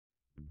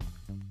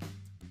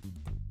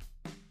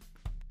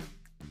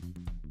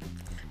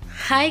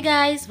Hi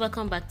guys,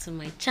 welcome back to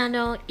my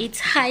channel. It's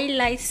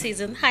highlight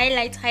season.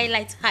 Highlights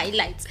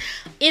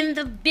in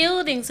the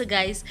building. So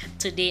guys,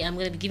 today I'm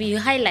going to be giving you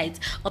highlights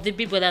of the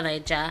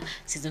Bbnaija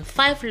season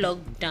 5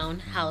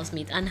 lockdown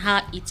housemate and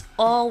how it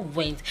all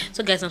went.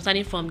 So guys, I'm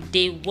starting from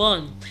day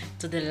 1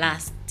 to the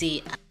last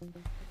day.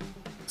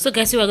 So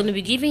guys, we're going to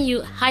be giving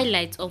you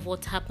highlights of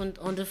what happened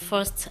on the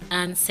first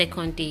and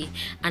second day,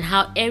 and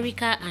how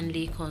Erica and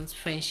Laycon's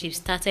friendship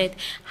started,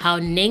 how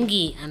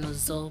Nengi and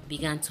Ozo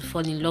began to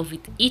fall in love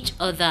with each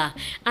other,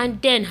 and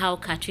then how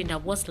Katrina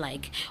was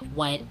like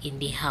while in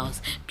the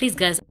house. Please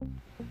guys,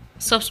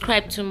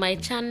 subscribe to my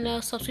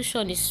channel.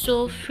 Subscription is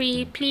so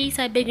free. Please,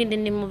 I beg in the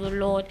name of the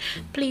Lord,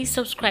 please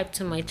subscribe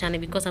to my channel,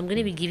 because I'm going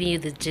to be giving you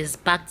the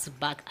gist back to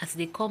back as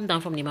they come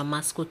down from the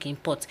mama's cooking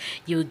pot.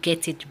 You'll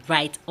get it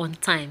right on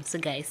time. So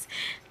guys,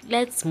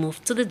 let's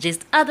move to the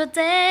gist of the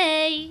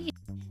day.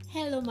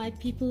 Hello my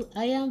people,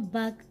 I am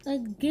back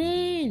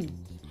again.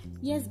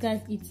 Yes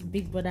guys, it's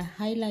Big Brother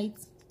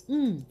highlights.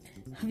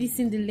 Have you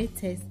seen the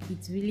latest?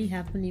 It's really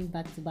happening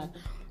back to back.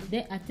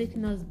 They are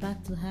taking us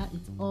back to how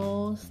it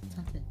all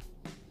started,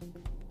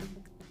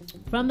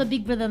 from the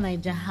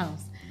Bbnaija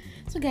house.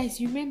 So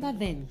guys, you remember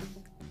then?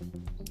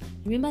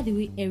 Remember the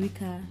way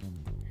Erica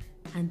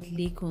and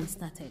Laycon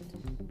started?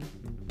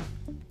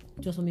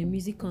 It was from a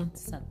music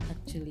concert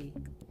actually.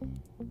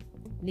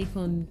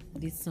 Laycon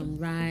did some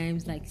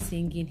rhymes, like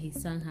singing. He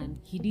sang and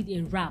he did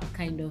a rap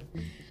kind of,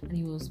 and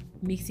he was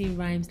mixing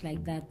rhymes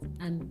like that.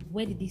 And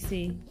where did he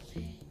say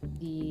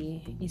the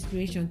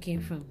inspiration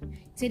came from? He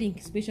said the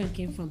inspiration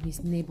came from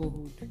his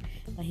neighborhood,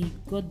 that he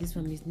got this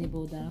from his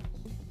neighborhood. That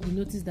he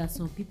noticed that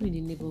some people in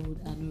the neighborhood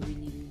are not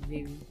really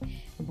very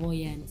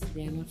buoyant,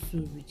 they are not so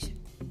rich,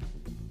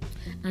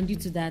 and due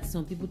to that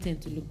some people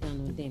tend to look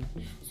down on them.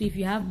 So if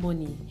you have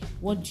money,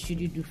 what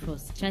should you do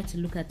first? Try to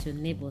look at your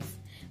neighbors,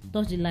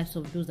 touch the lives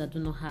of those that do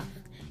not have.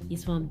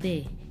 It's from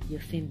there your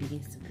fame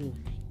begins to grow.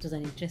 It was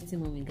an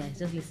interesting moment guys.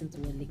 Just listen to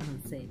what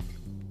Laycon said.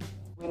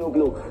 We no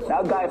glow.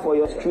 That guy for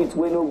your street,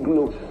 we no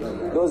glow.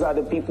 Those are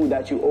the people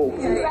that you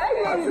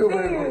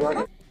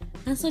owe.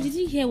 And so did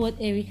you hear what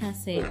Erica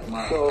said?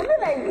 I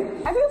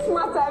feel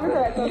smarter every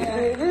time I talk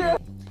to you.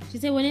 She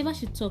said whenever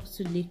she talks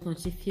to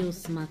Laycon, she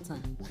feels smarter.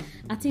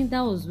 I think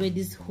that was where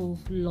this whole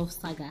love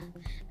saga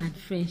and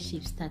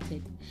friendship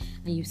started.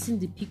 And you've seen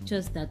the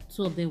pictures that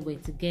two of them were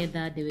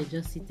together. They were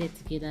just seated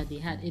together. They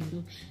had a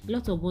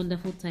lot of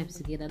wonderful times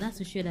together. That's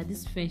to show that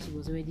this friendship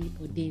was already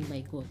ordained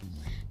by God.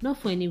 Not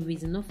for any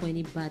reason, not for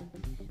any bad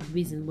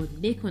reason, but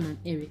Laycon and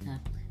Erica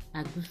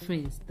are good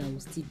friends that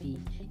will still be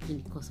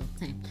in the course of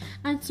time.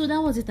 And so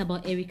that was it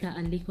about Erica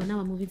and Laycon. Now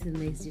we're moving to the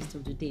next gist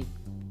of the day.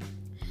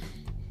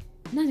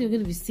 Now you're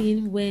going to be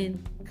seeing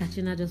when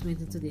Katrina just went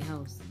into the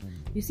house.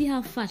 You see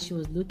how fat she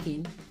was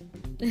looking?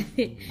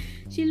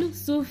 She looked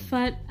so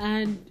fat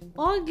and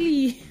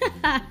ugly.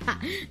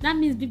 That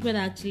means Big Brother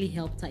actually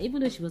helped her.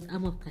 Even though she was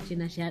arm of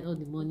Katrina, she had all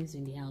the monies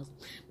in the house,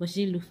 but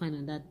she didn't look fine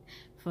on that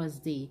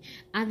first day.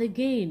 And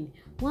again,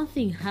 one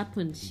thing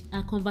happened.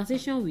 A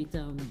conversation with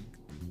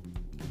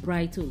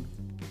Brighto.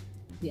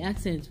 The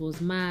accent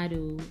was mad.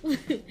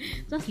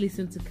 Just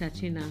listen to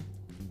Katrina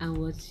and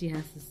what she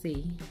has to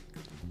say.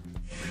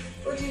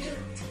 What did you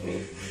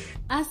do?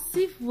 As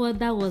if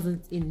that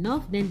wasn't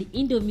enough, then the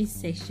Indomie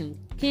section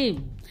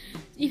came.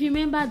 If you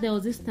remember, there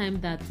was this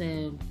time that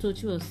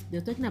Tochi they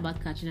were talking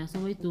about Katrina.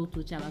 Somebody told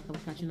Tochi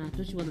about Katrina.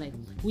 Tochi was like,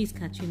 who is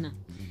Katrina?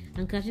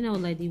 And Katrina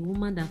was like, the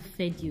woman that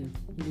fed you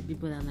in the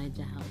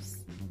Bbnaija house.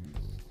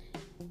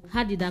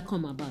 How did that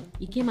come about?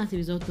 It came as a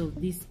result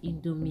of this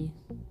Indomie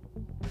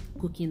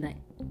cooking, that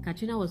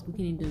Katrina was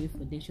cooking Indomie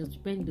for them. She was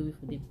preparing Indomie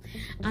for them,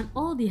 and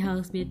all the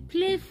housemates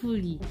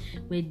playfully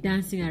were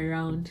dancing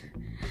around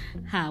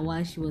her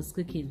while she was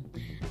cooking,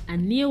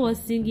 and Neil was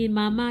singing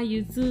 "Mama,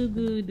 you too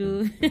good."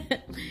 Oh.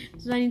 It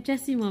was an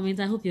interesting moment.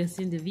 I hope you're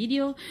seeing the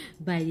video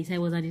by this. It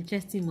was an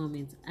interesting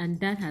moment, and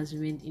that has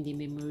remained in the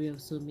memory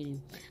of so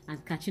many,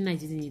 and Katrina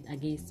is using it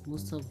against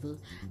most of the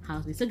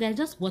housemates. So guys,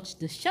 just watch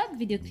the short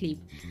video clip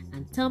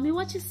and tell me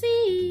what you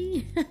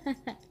see.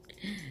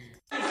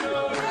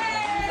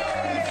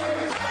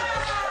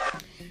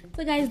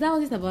 So guys, that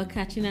was it about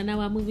Katrina. Now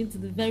we're moving to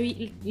the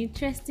very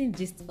interesting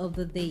gist of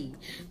the day.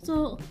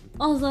 So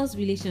Ozo's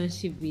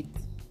relationship with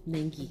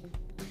Nengi,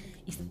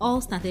 it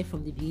all started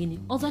from the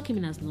beginning. Ozo came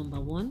in as number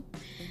 1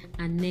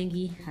 and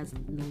Nengi has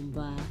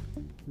number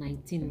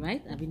 19,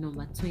 right? I mean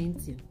number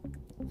 20.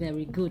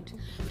 Very good.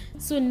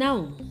 So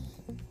now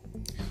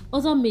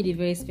Ozo made a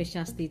very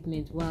special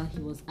statement while he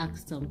was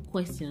asked some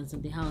questions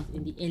in the house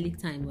in the early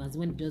time. Was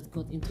when he just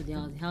got into the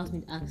house. The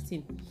housemate asked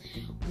him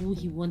who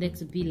he wanted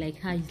to be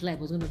like, how his life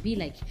was going to be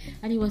like,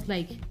 and he was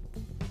like,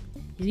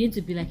 he's going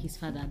to be like his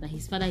father, that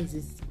his father is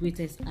his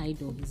greatest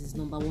idol, he's his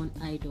number 1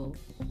 idol.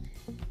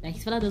 Like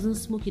his father doesn't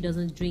smoke, he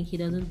doesn't drink, he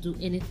doesn't do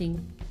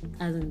anything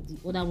as in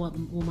the other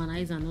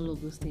womanizer and all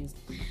of those things.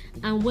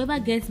 And whoever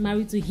gets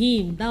married to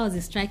him, that was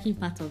the striking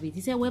part of it.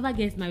 He said whoever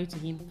gets married to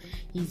him,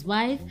 his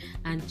wife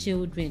and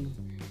children,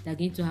 they're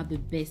going to have the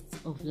best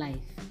of life.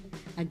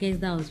 I guess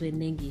that was when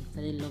Nengi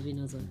started loving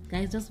us all.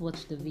 Guys, just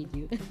watch the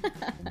video.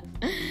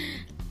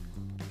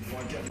 If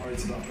I get married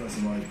to that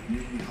person, like,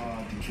 really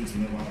hard, the kids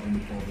will never have any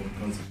problem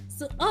because...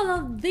 So all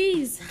of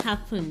these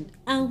happened,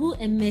 and who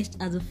emerged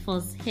as the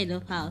first head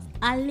of house?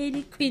 Our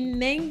lady Queen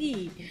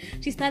Nengi.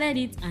 She started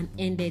it and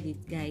ended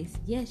it, guys.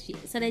 Yes, she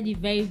started it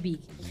very big.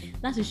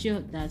 That's to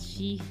show that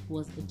she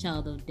was a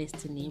child of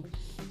destiny.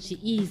 She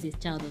is a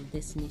child of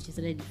destiny. She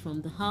started it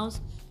from the house,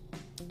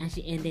 and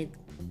she ended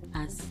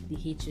as the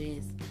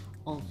HOS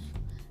of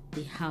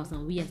the house,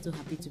 and we are so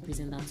happy to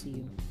present that to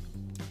you.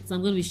 So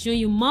I'm going to be showing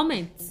you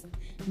moments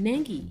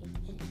Nengi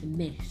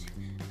emerged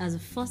as the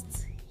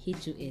first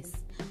HOS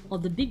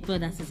of the Big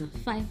Brother Season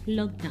 5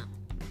 Lockdown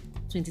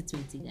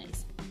 2020,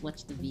 guys.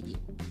 Watch the video.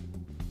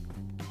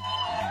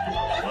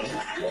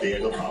 The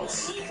head of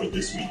house for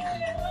this week.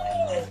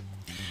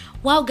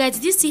 Wow, guys,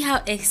 did you see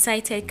how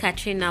excited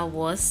Katrina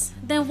was?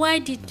 Then why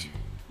did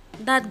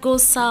that go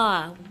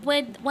sour?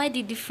 Why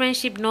did the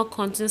friendship not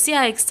continue? See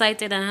how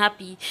excited and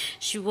happy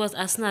she was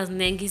as soon as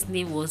Nengi's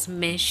name was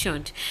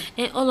mentioned,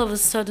 and all of a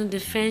sudden the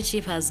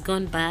friendship has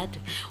gone bad.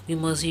 We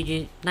must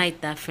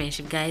reunite that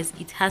friendship, guys.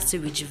 It has to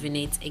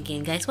rejuvenate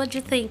again, guys. What do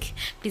you think?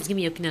 Please give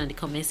me your opinion in the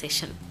comment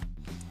section.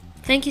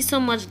 Thank you so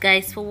much,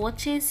 guys, for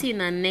watching. See you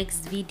in our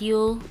next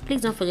video.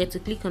 Please don't forget to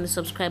click on the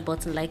subscribe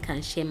button, like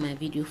and share my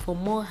video for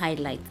more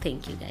highlights.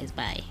 Thank you, guys.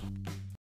 Bye.